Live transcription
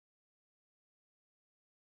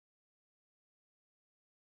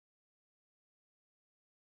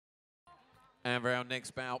And for our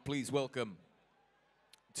next bout, please welcome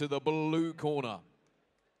to the blue corner,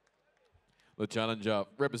 the challenger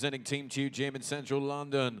representing Team Chew Gym in central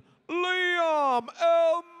London, Liam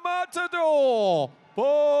El Matador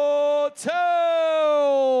Patel.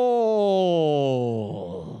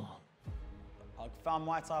 I found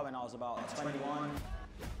Muay Thai when I was about 21.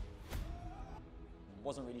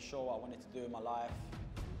 Wasn't really sure what I wanted to do in my life.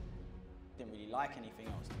 Didn't really like anything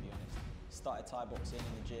else, to be honest. Started Thai boxing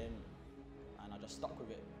in the gym, and I just stuck with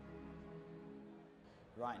it.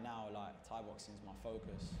 Right now, like, Thai boxing is my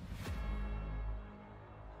focus.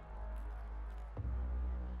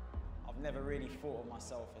 I've never really thought of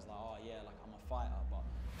myself as like, oh yeah, like I'm a fighter, but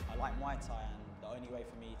I like Muay Thai, and the only way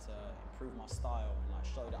for me to improve my style and like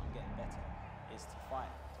show that I'm getting better is to fight.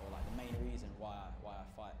 Or like the main reason why I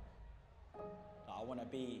fight. Like, I want to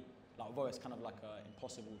be, like, although it's kind of like an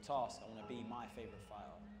impossible task, I want to be my favourite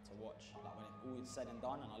fighter to watch. Like when it all is said and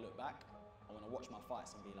done and I look back, I want to watch my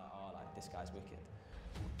fights and be like, oh, like this guy's wicked.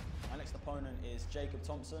 My next opponent is Jacob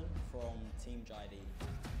Thompson from Team JD.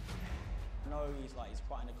 I know he's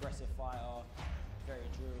quite an aggressive fighter, very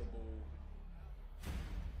durable.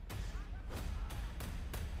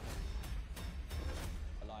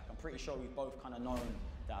 Like, I'm pretty sure we've both kind of known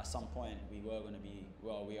that at some point we are going to be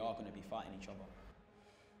fighting each other.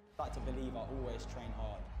 I like to believe I always train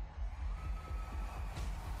hard.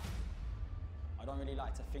 I don't really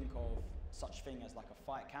like to think of such thing as like a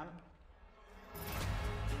fight camp.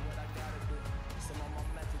 Do what I gotta do. Some of my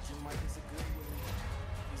methods you might disagree with me.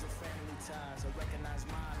 These are family ties, I recognize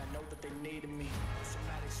mine, I know that they needed me.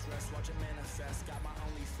 Traumatic stress, watch it manifest, got my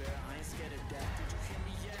only fear, I ain't scared of that. Did you hear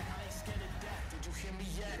me yet? I ain't scared of that. Did you hear me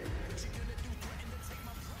yet? What you gonna do, threaten to take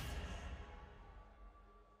my breath?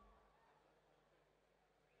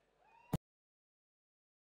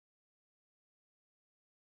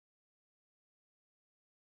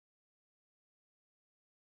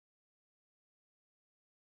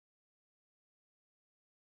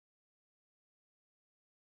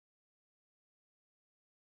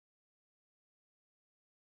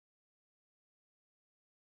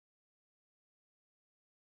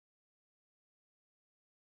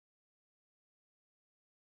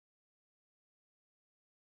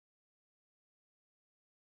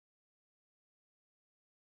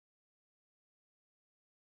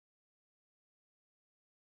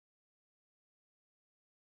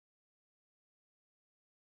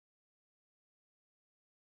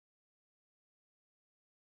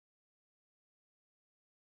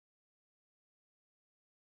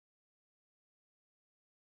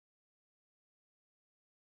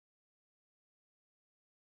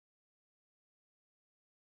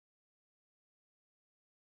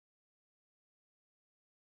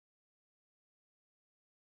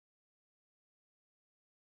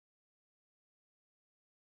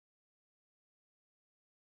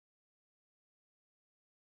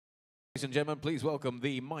 Ladies and gentlemen, please welcome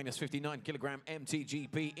the minus 59 kilogram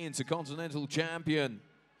MTGP Intercontinental Champion,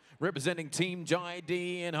 representing Team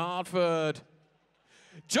JD in Hartford,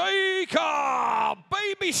 Jacob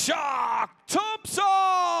Baby Shark Thompson!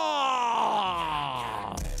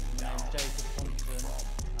 My name's Jacob Thompson,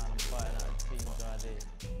 and I'm fighting out of Team JD.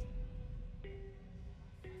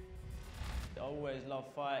 I always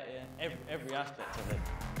love fighting, every aspect of it.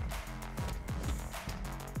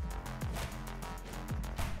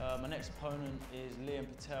 My next opponent is Liam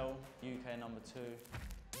Patel, UK #2.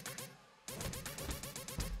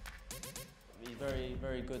 He's very,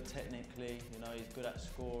 very good technically, you know, he's good at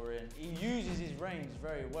scoring. He uses his range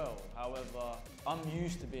very well. However, I'm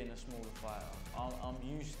used to being a smaller fighter. I'm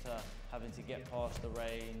used to having to get past the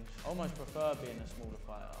range. I almost prefer being a smaller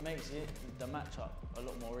fighter. It makes the matchup a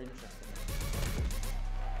lot more interesting.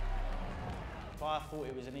 If I thought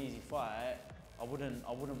it was an easy fight, I wouldn't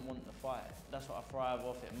want the fight. That's what I thrive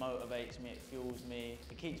off. It motivates me, it fuels me,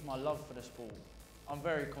 it keeps my love for the sport. I'm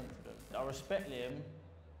very confident. I respect Liam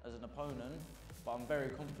as an opponent, but I'm very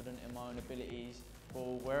confident in my own abilities.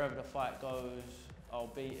 For wherever the fight goes, I'll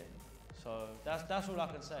beat him. So that's all I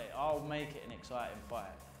can say. I'll make it an exciting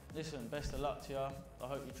fight. Listen, best of luck to you. I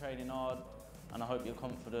hope you're training hard, and I hope you're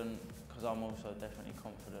confident, because I'm also definitely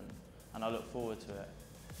confident, and I look forward to it.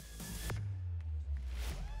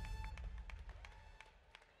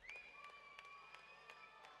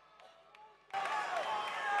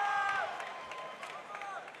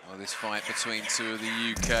 Well, this fight between two of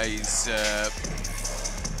the UK's,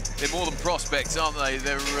 they're more than prospects, aren't they?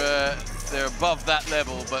 They're above that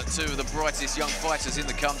level, but two of the brightest young fighters in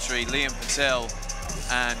the country, Liam Patel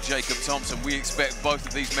and Jacob Thompson. We expect both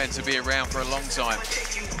of these men to be around for a long time.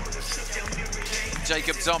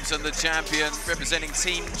 Jacob Thompson, the champion, representing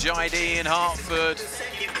Team JD in Hartford.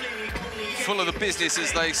 full of the business,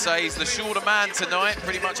 as they say. He's the shorter man tonight.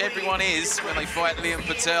 Pretty much everyone is when they fight Liam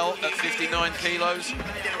Patel at 59 kilos.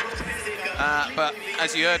 But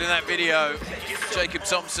as you heard in that video, Jacob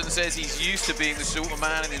Thompson says he's used to being the shorter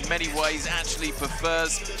man and in many ways actually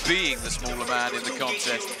prefers being the smaller man in the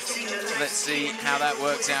contest. Let's see how that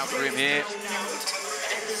works out for him here.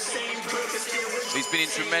 He's been in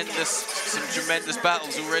some tremendous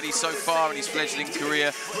battles already so far in his fledgling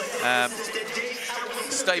career.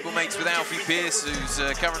 Stablemates with Alfie Pearce, who's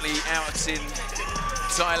currently out in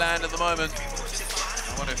Thailand at the moment.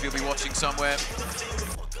 I wonder if he'll be watching somewhere.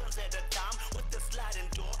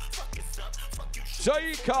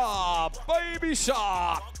 Jacob Baby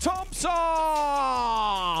Shark Thompson!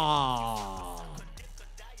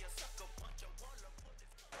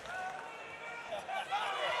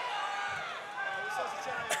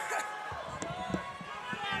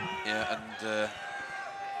 Yeah, and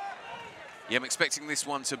yeah, I'm expecting this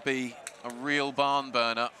one to be a real barn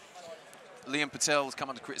burner. Liam Patel has come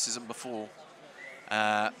under criticism before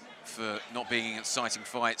for not being in exciting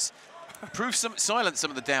fights. Silenced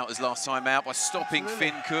some of the doubters last time out by stopping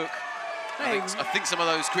Finn Cook. I think some of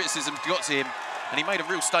those criticisms got to him, and he made a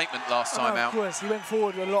real statement last time out. Of course, he went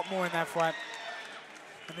forward a lot more in that fight.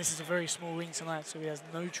 And this is a very small ring tonight, so he has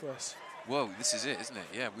no choice. Whoa, this is it, isn't it?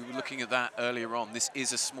 Yeah, we were looking at that earlier on. This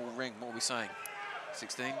is a small ring. What are we saying?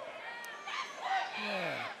 16?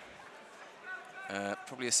 Yeah.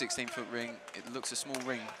 Probably a 16-foot ring. It looks a small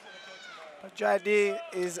ring. But JD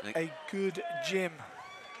is a good gym.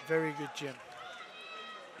 Very good gym.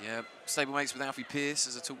 Yeah, stablemates with Alfie Pearce,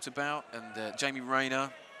 as I talked about, and Jamie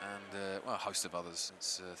Rayner, and well, a host of others.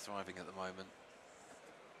 It's thriving at the moment.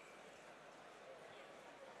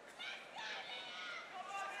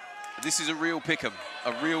 This is a real pick'em,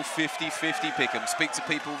 a real 50-50 pick'em. Speak to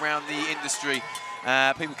people around the industry,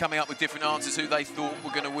 people coming up with different answers who they thought were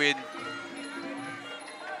going to win.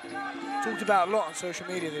 Talked about a lot on social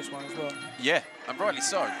media, this one as well. Yeah, and rightly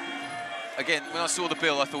so. Again, when I saw the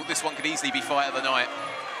bill, I thought this one could easily be fight of the night.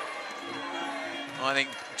 I think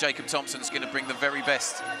Jacob Thompson's going to bring the very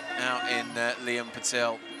best out in Liam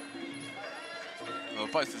Patel. Well,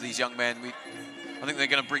 both of these young men, I think they're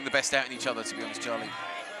going to bring the best out in each other, to be honest, Charlie.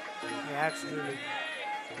 Yeah, absolutely.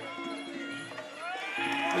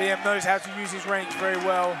 Liam knows how to use his range very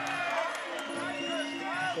well.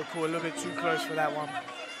 Got caught a little bit too close for that one.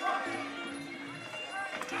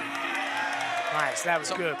 Nice, that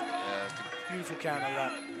was good. Beautiful counter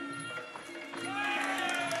that.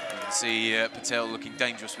 You can see Patel looking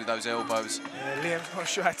dangerous with those elbows. Yeah, Liam's not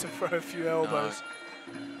shy to throw a few elbows.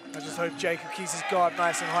 No. I just hope Jacob keeps his guard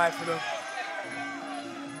nice and high for them.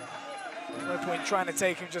 No point trying to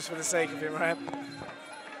take him just for the sake of it, right?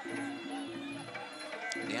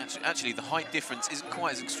 Actually, the height difference isn't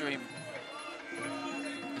quite as extreme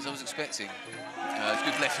as I was expecting.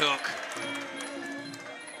 Good left hook.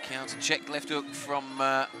 Counter check left hook from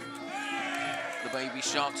the Baby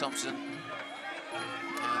Shark Thompson.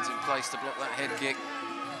 Hands in place to block that head kick.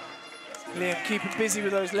 Liam keeping busy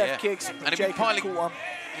with those left kicks. And he'll be piling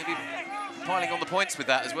on the points with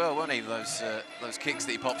that as well, won't he? Those kicks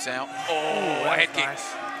that he pops out. Oh, a head kick.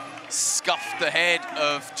 Nice. Scuffed the head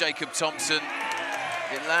of Jacob Thompson.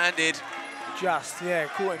 It landed. Just, yeah,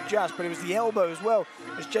 caught him just, but it was the elbow as well.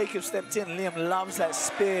 As Jacob stepped in, Liam loves that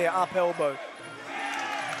spear up elbow.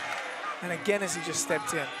 And again, as he just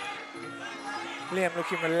stepped in. Liam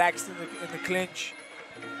looking relaxed in the clinch.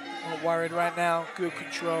 Not worried right now. Good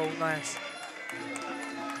control, nice.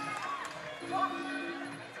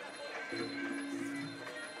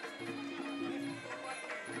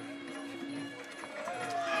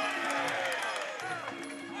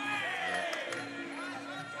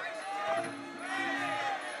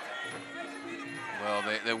 Well,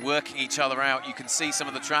 they're working each other out. You can see some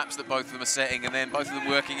of the traps that both of them are setting, and then both of them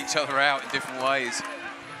working each other out in different ways.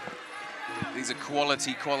 These are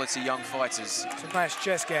quality young fighters. It's a nice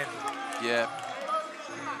chess game. Yeah.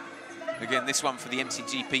 Again, this one for the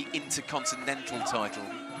MTGP Intercontinental title.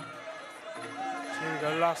 So here we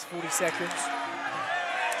go, last 40 seconds.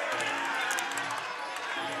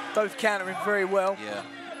 Both countering very well. Yeah.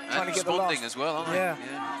 Trying And to get the responding last. as well, aren't they? Yeah.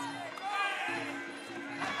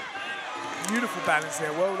 Beautiful balance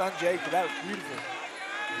there. Well done, Jacob. That was beautiful.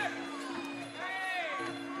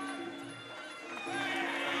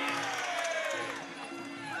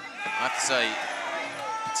 I have to say,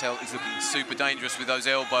 Patel is looking super dangerous with those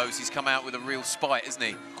elbows. He's come out with a real spite, isn't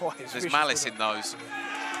he? There's malice in those.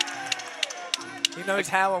 He knows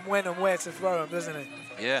how and when and where to throw them, doesn't he?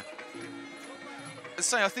 Yeah. Let's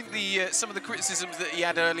say, I think some of the criticisms that he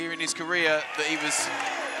had earlier in his career, that he was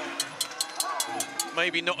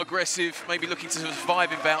maybe not aggressive, maybe looking to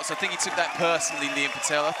survive in bouts. I think he took that personally, Liam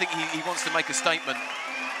Patel. I think he wants to make a statement.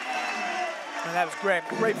 And that was great.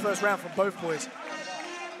 Great first round from both boys.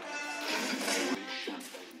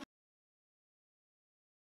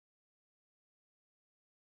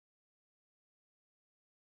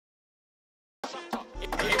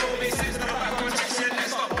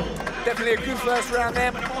 Definitely a good first round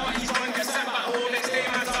there.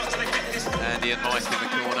 Andy and Mike in the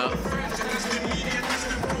corner.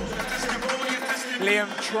 Liam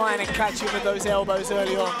trying to catch him with those elbows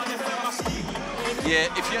early on. Yeah,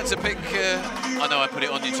 if you had to pick, I know I put it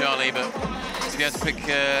on you, Charlie, but if you had to pick, we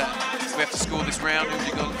have to score this round, who have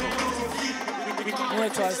you gone for?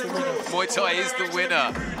 Muay Thai is the winner. Muay Thai is the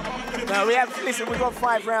winner. No, listen, we've got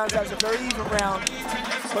 5 rounds. That was a very even round.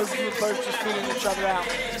 Both of them both just feeling each other out.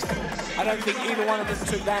 I don't think either one of them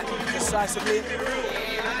took that decisively.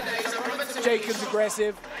 Jacob's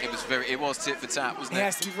aggressive. It was tit for tat, wasn't it? He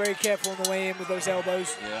has to be very careful on the way in with those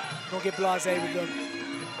elbows. Yeah. Not get blasé with them.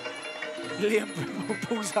 Liam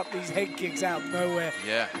pulls up these head kicks out of nowhere.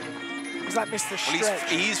 Yeah. He's like Mr. Stretch. Well,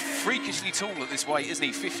 he is freakishly tall at this weight, isn't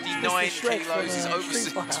he? 59 kilos, he's over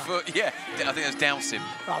 6 foot. Yeah, I think that's Dowson.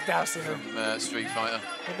 Oh, Dowson. From Street Fighter.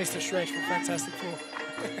 And Mr. Stretch from Fantastic Four.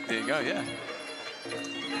 There you go, yeah.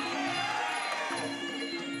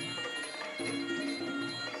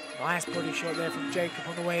 Nice body shot there from Jacob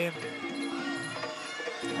on the way in.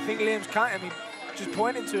 I think Liam's cutting him. He just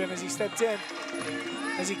pointed to him as he stepped in.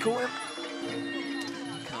 Has he caught him?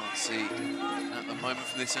 Can't see at the moment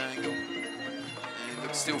from this angle. He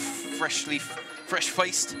looks still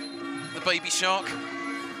fresh-faced, the baby shark.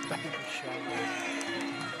 Baby shark.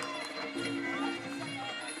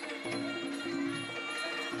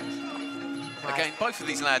 Again, both of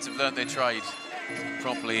these lads have learnt their trade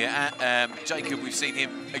properly. Jacob, we've seen him,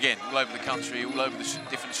 again, all over the country, all over the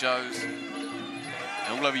different shows,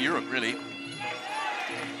 and all over Europe, really.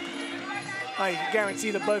 Oh, you can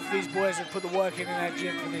guarantee that both of these boys have put the work in that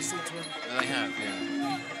gym for this interim. They have,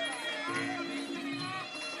 yeah.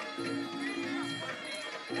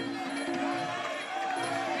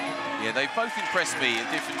 Yeah, they've both impressed me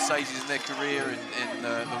at different stages in their career and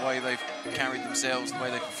the way they've carried themselves, the way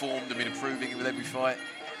they've performed and been improving with every fight.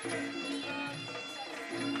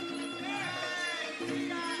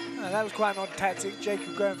 That was quite an odd tactic.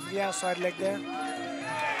 Jacob going for the outside leg there.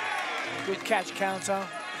 Good catch counter.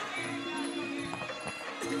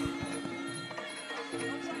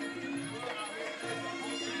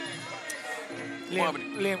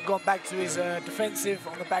 Liam gone back to his defensive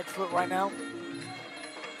on the back foot right now.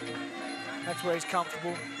 That's where he's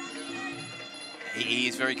comfortable. He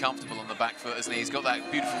is very comfortable on the back foot, isn't he? He's got that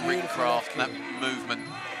beautiful ring craft and that movement.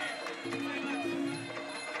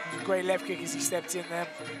 A great left kick as he stepped in there.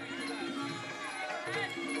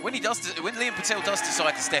 When Liam Patel does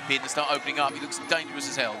decide to step in and start opening up, he looks dangerous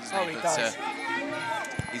as hell, doesn't he? He does.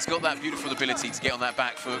 He's got that beautiful ability to get on that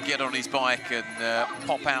back foot, get on his bike and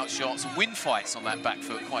pop out shots and win fights on that back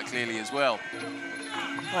foot quite clearly as well.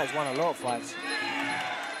 Well, he's won a lot of fights.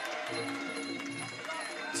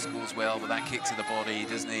 Scores well with that kick to the body,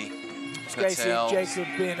 doesn't he? It's great seeing Jacob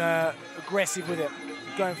being aggressive with it,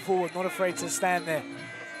 going forward, not afraid to stand there.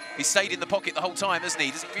 He stayed in the pocket the whole time, hasn't he?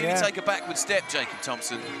 He doesn't really take a backward step, Jacob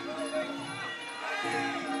Thompson.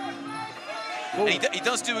 And he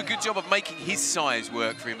does do a good job of making his size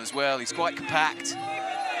work for him as well. He's quite compact.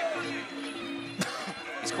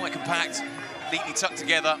 He's quite compact, neatly tucked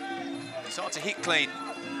together. It's hard to hit clean.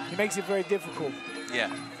 He makes it very difficult.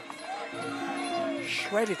 Yeah.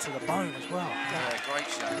 Shredded to the bone as well. Yeah, great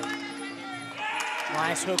shot.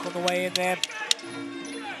 Nice hook on the way in there.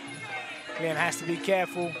 Liam has to be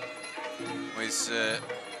careful. With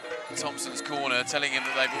Thompson's corner telling him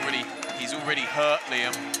that he's already hurt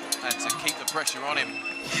Liam and to keep the pressure on him.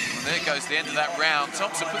 And there goes the end of that round.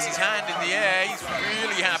 Thompson puts his hand in the air. He's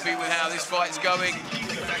really happy with how this fight's going.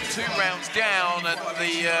 2 rounds down and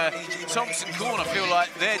the Thompson corner feel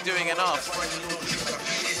like they're doing enough.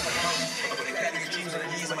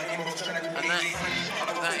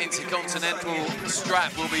 And that Intercontinental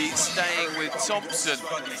strap will be staying with Thompson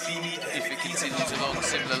if it continues along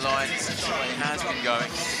similar lines as it has been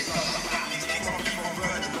going.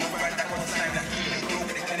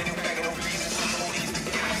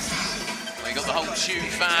 Well, you got the whole Chew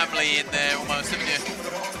family in there almost, haven't you?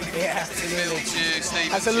 Yeah, absolutely. Phil Chew,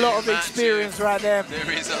 Stephen That's a Chew, lot of Matt experience Chew. right there.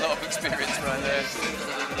 There is a lot of experience right there.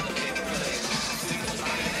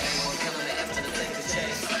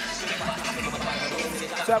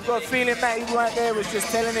 So I've got a feeling Matty right there was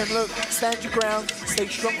just telling him, look, stand your ground, stay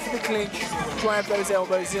strong for the clinch, drive those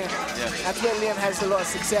elbows in. Yeah. That's where Liam has a lot of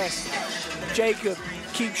success. Jacob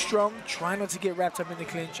keep strong, try not to get wrapped up in the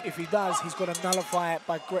clinch. If he does, he's got to nullify it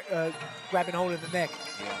by grabbing hold of the neck.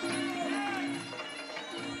 Yeah.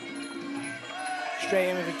 Straight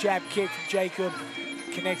in with a jab kick from Jacob.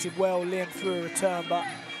 Connected well, Liam threw a return, but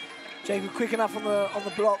Jacob quick enough on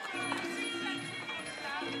the block.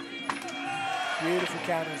 Beautiful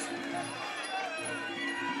counters.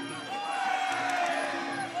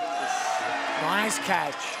 Nice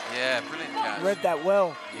catch. Yeah, brilliant catch. Read that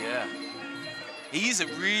well. Yeah. He's a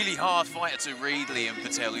really hard fighter to read, Liam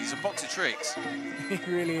Patel. He's a box of tricks. He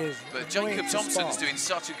really is. But Jacob Thompson's doing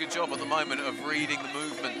such a good job at the moment of reading the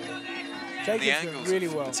movement, Jacob's the angles really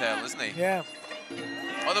of well. Patel, isn't he? Yeah.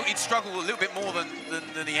 Although he'd struggle a little bit more than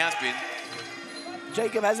he has been.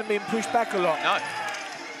 Jacob hasn't been pushed back a lot. No.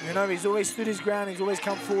 You know, he's always stood his ground. He's always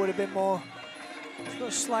come forward a bit more. He's got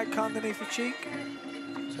a slight cut underneath the cheek.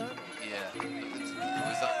 So. Yeah.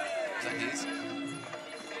 Was that his?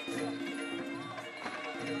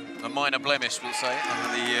 A minor blemish, we'll say,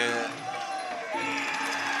 under the...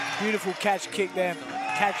 Beautiful catch kick there.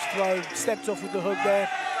 Catch throw. Stepped off with the hook there.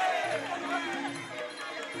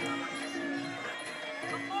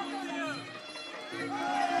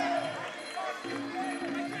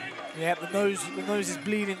 Yeah, the nose is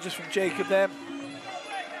bleeding just from Jacob there.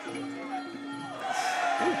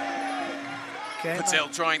 Okay, Patel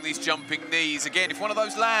trying these jumping knees. Again, if one of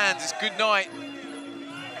those lands, it's good night.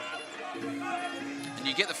 And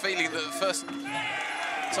you get the feeling that the first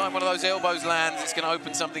time one of those elbows lands, it's going to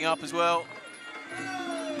open something up as well.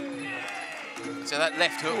 So that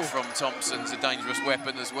left hook from Thompson's a dangerous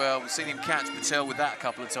weapon as well. We've seen him catch Patel with that a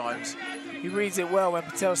couple of times. He reads it well when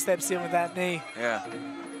Patel steps in with that knee. Yeah.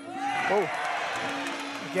 Oh,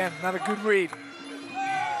 again, another good read.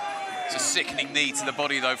 It's a sickening knee to the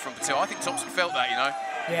body, though, from Patel. I think Thompson felt that, you know.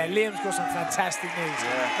 Yeah, Liam's got some fantastic knees.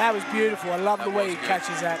 Yeah. That was beautiful. I love the way he good.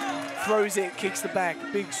 catches that. Throws it, kicks the back.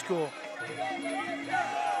 Big score.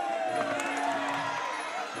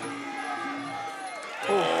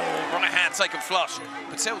 Oh, right hand taken flush.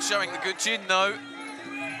 Patel showing the good chin, though.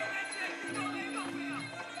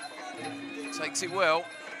 Takes it well.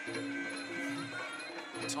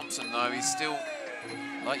 Thompson, though, he's still,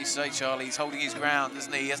 like you say, Charlie, he's holding his ground,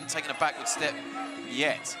 isn't he? He hasn't taken a backward step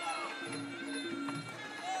yet.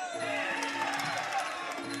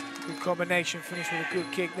 Good combination, finish with a good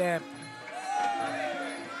kick there.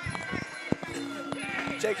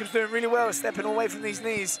 Jacob's doing really well, stepping away from these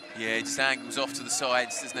knees. Yeah, he just angles off to the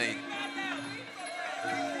sides, doesn't he?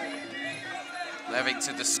 They're having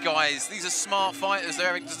to disguise, these are smart fighters, they're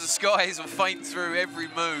having to disguise and feint through every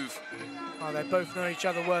move. Oh, they both know each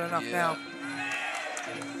other well enough now.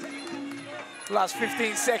 Last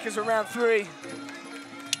 15 seconds of round 3.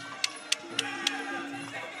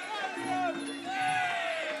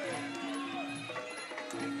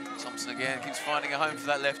 Thompson again keeps finding a home for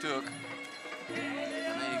that left hook.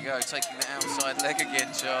 And there you go, taking the outside leg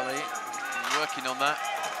again, Charlie. He's working on that.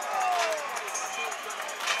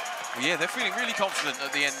 Well, yeah, they're feeling really confident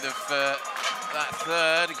at the end of that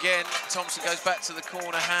third. Again, Thompson goes back to the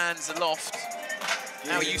corner, hands aloft.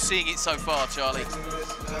 How are you seeing it so far, Charlie?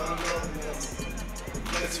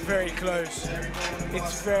 It's very close.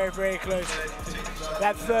 It's very, very close.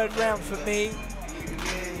 That third round for me,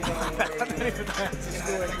 I don't even know how to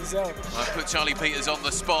score it myself. I put Charlie Peters on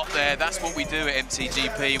the spot there. That's what we do at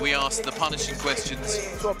MTGP. We ask the punishing questions.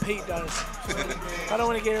 That's what Pete does. I don't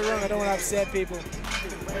want to get it wrong. I don't want to upset people.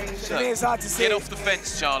 So, I think it's hard to say. Get off the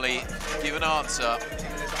fence, Charlie. Give an answer.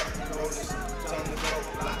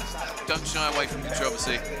 Don't shy away from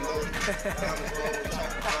controversy.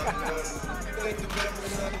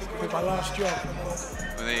 With my last job.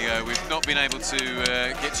 Well, there you go. We've not been able to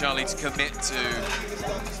get Charlie to commit to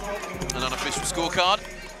an unofficial scorecard.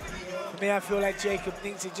 For me, I feel like Jacob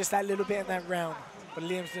needs it just that little bit in that round. But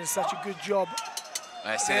Liam's doing such a good job.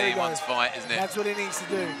 That's anyone's fight, isn't it? That's what he needs to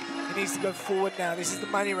do. He needs to go forward now. This is the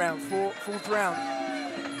money round, fourth round.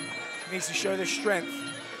 He needs to show the strength.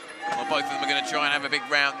 Well, both of them are going to try and have a big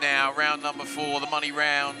round now. Round number 4, the money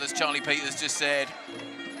round, as Charlie Peters just said.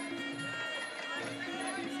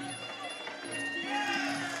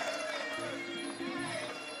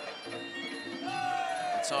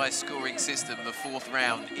 The tie scoring system, the 4th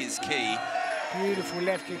round, is key. Beautiful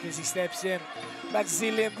left kick as he steps in. About to see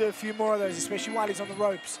Liam do a few more of those, especially while he's on the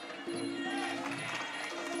ropes.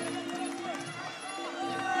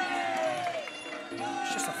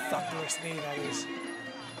 It's just a thunderous knee, that is.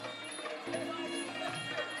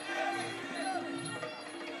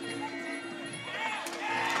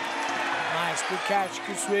 Nice, good catch,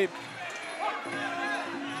 good sweep.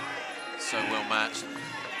 So well matched.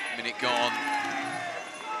 Minute gone.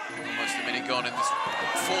 Almost a minute gone in this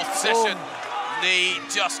 4th session. knee,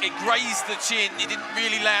 just, it grazed the chin. It didn't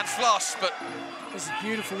really land flush, but... This is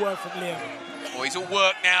beautiful work from Liam. Oh, he's all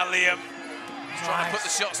work now, Liam. He's trying to put the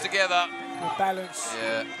shots together. Good balance.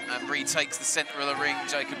 Yeah, and retakes the centre of the ring,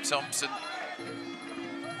 Jacob Thompson.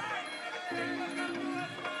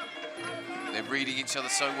 They're reading each other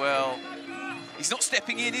so well. He's not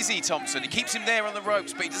stepping in, is he, Thompson? He keeps him there on the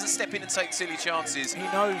ropes, but he doesn't step in and take silly chances. He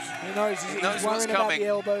knows. He knows. He's worrying about the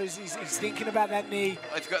elbows. He's thinking about that knee.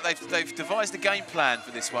 They've devised a game plan for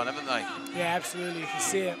this one, haven't they? Yeah, absolutely. You can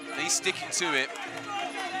see it. He's sticking to it.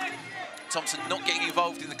 Thompson not getting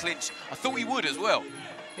involved in the clinch. I thought he would as well.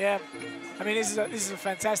 Yeah. I mean, this is a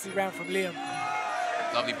fantastic round from Liam.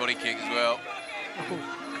 Lovely body kick as well.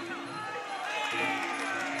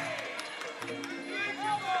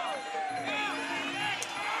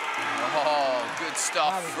 Oh, good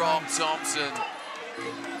stuff from Thompson.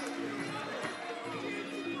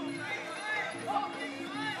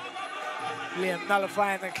 Liam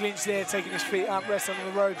nullifying the clinch there, taking his feet up, rest on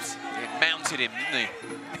the ropes. It mounted him, didn't he?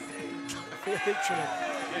 Literally.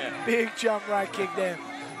 Yeah. Big jump right kick there.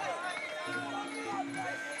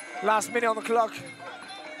 Last minute on the clock.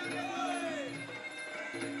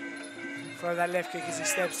 Throw that left kick as he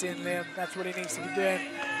steps in, Liam. That's what he needs to be doing.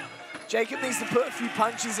 Jacob needs to put a few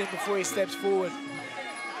punches in before he steps forward.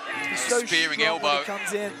 He's so spearing strong elbow when he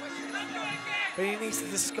comes in, but he needs to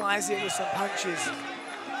disguise it with some punches.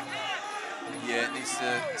 Yeah, it needs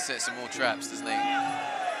to set some more traps, doesn't he?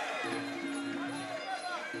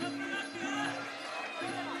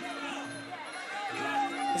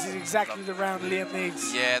 This is exactly the round Liam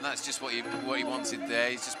needs. Yeah, and that's just what he wanted there.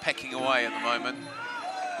 He's just pecking away at the moment.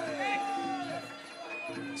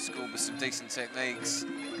 Scored with some decent techniques.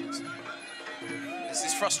 This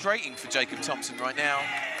is frustrating for Jacob Thompson right now.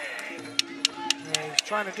 Yeah, he's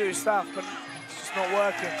trying to do his stuff, but it's just not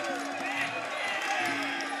working.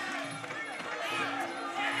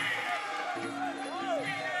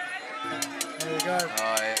 There we go.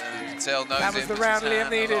 Oh, yeah, Patel knows that was the round Liam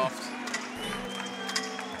needed. Aloft.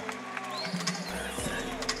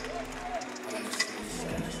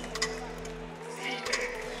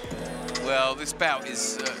 Well, this bout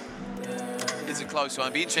is a close one.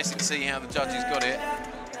 It'll be interesting to see how the judges got it.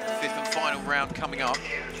 Fifth and final round coming up.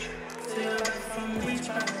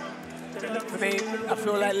 For me, I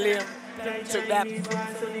feel like Liam took that.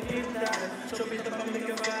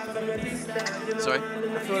 Sorry?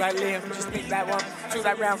 I feel like Liam just nicked that one. Took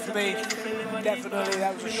that round for me. Definitely,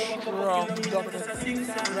 that was a strong,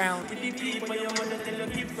 dominant round.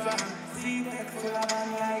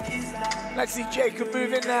 Let's see Jacob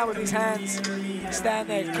move in now with his hands. Stand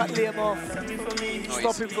there, cut Liam off.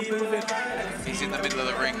 Stop him from moving. He's in the middle of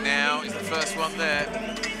the ring now. He's the first one there.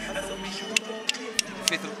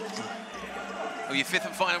 Your fifth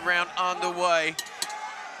and final round underway.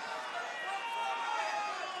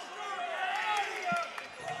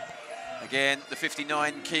 Again, the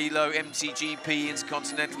 59-kilo MTGP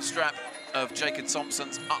Intercontinental strap of Jacob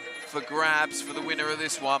Thompson's up for grabs for the winner of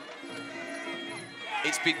this one.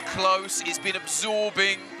 It's been close, it's been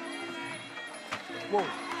absorbing. Whoa.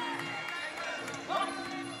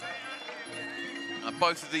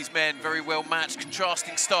 Both of these men very well matched,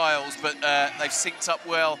 contrasting styles, but they've synced up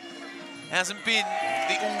well. It hasn't been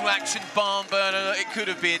the all-action barn burner that it could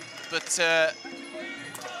have been, but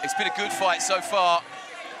it's been a good fight so far.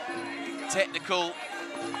 Technical,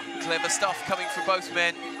 clever stuff coming from both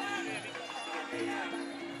men.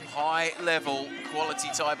 High-level, quality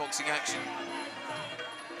Thai boxing action.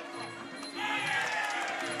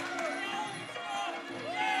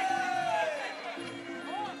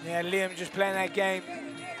 Yeah, Liam just playing that game.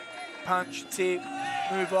 Punch, tip,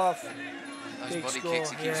 move off. Those big body score,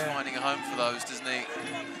 kicks, he keeps finding a home for those, doesn't he?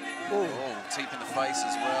 Ooh. Oh, teep in the face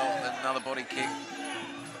as well, and another body kick.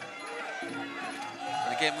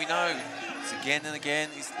 And again, we know, it's again and again,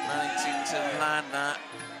 he's managing to land that.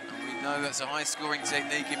 And we know that's a high-scoring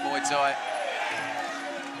technique in Muay Thai.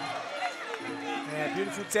 Yeah,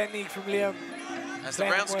 beautiful technique from Liam. As the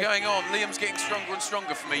rounds are going on, Liam's getting stronger and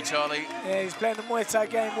stronger for me, Charlie. Yeah, he's playing the Muay Thai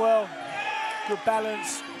game well. Good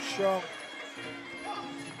balance, strong.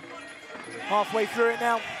 Halfway through it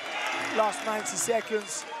now. Last 90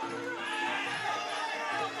 seconds.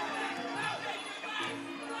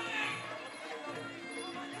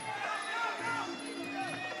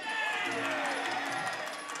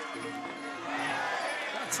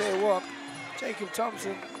 I'll tell you what, Jacob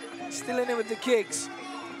Thompson still in it with the kicks.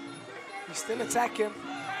 He's still attacking,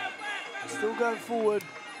 still going forward,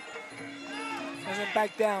 hasn't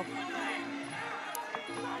backed down.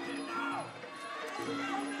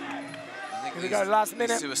 Here we go, last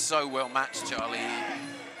minute. These two are so well matched, Charlie. I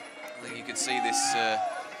think you can see this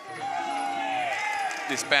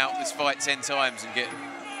this bout, this fight 10 times and get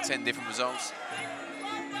 10 different results.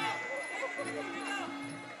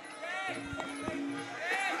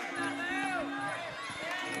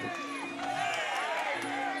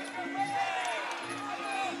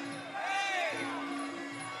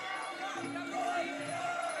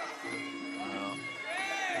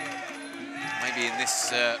 Maybe in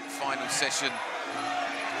this final session,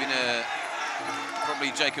 it's been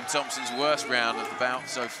probably Jacob Thompson's worst round of the bout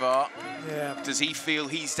so far. Yeah. Does he feel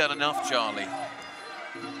he's done enough, Charlie?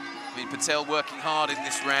 I mean, Patel working hard in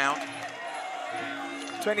this round.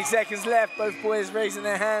 20 seconds left, both boys raising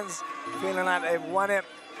their hands, feeling like they've won it.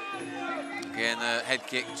 Again, a head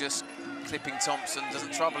kick just clipping Thompson,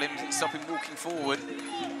 doesn't trouble him, doesn't stop him walking forward.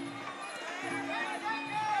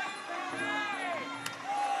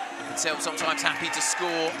 Patel sometimes happy to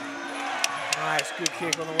score. Nice, good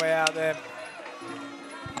kick on the way out there.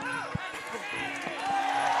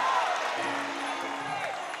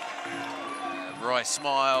 A right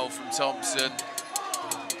smile from Thompson.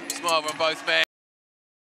 Smile from both men.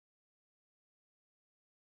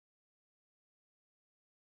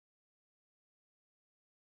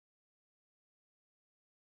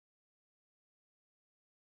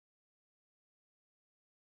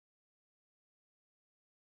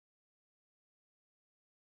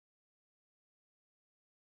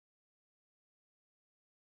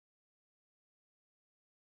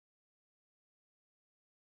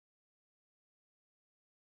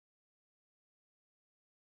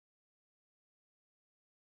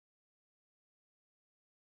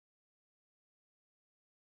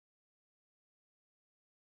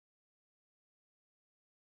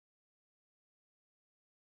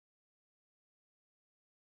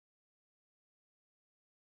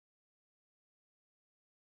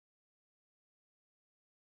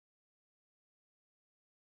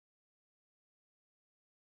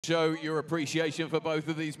 Show your appreciation for both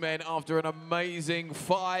of these men after an amazing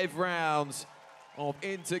 5 rounds of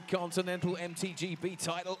Intercontinental MTGP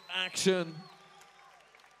title action.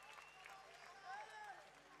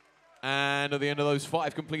 And at the end of those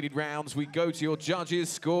 5 completed rounds, we go to your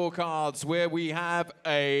judges' scorecards, where we have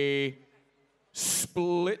a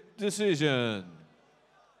split decision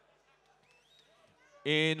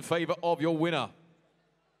in favor of your winner.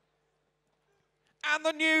 And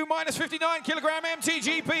the new -59-kilogram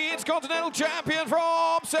MTGP Intercontinental Champion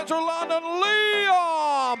from Central London,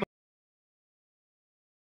 Liam!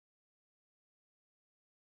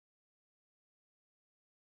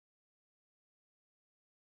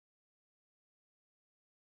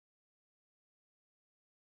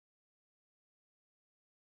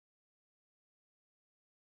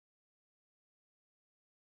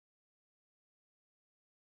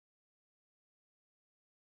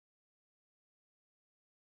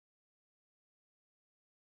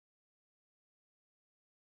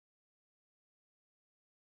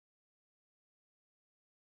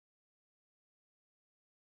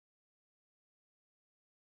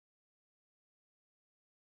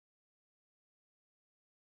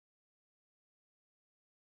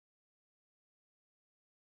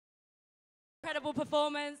 Incredible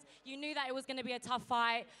performance. You knew that it was going to be a tough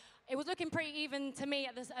fight. It was looking pretty even to me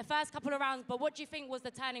at the first couple of rounds, but what do you think was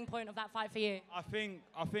the turning point of that fight for you? I think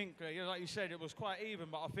like you said, it was quite even,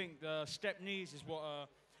 but I think the step knees is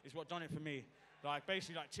what done it for me. Like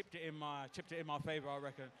basically, like tipped it in my favor, I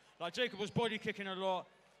reckon. Like Jacob was body kicking a lot.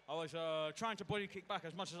 I was trying to body kick back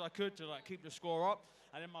as much as I could to like keep the score up.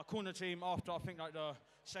 And then my corner team, after I think like the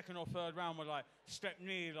second or third round, were like step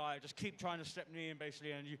knee, like just keep trying to step knee in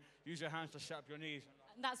basically, and you use your hands to set up your knees.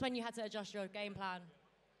 And that's when you had to adjust your game plan.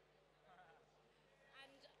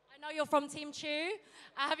 And I know you're from Team Chew.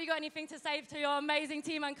 Have you got anything to say to your amazing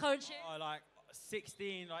team and coach? Like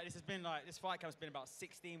 16, like this fight camp's been about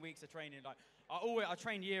 16 weeks of training. Like I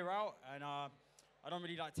train year out, and I don't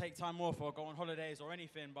really like take time off or go on holidays or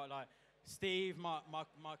anything, but like Steve, my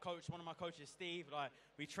coach, one of my coaches, Steve, like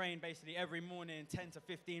we train basically every morning 10 to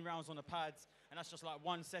 15 rounds on the pads, and that's just like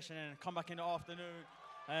one session, and come back in the afternoon.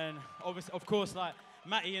 And obviously, of course, like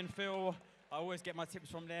Matty and Phil, I always get my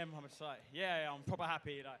tips from them. I'm just like, yeah, I'm proper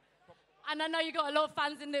happy. Like. And I know you got a lot of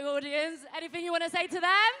fans in the audience. Anything you want to say to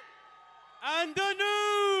them? And the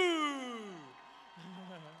new.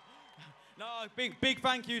 No, big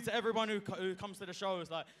thank you to everyone who comes to the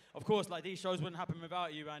shows. Like, of course, like these shows wouldn't happen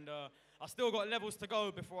without you, and I still got levels to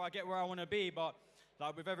go before I get where I want to be. But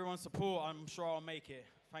like with everyone's support, I'm sure I'll make it.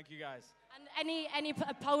 Thank you guys. And any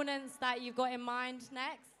opponents that you've got in mind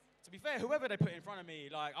next? To be fair, whoever they put in front of me,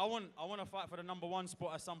 like I want to fight for the #1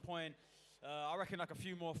 spot at some point. I reckon like a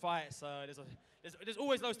few more fights. There's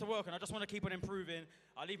always loads to work on. I just want to keep on improving.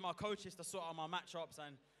 I leave my coaches to sort out my matchups,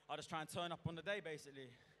 and I'll just try and turn up on the day, basically.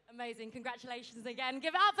 Amazing. Congratulations again.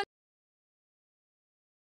 Give it up for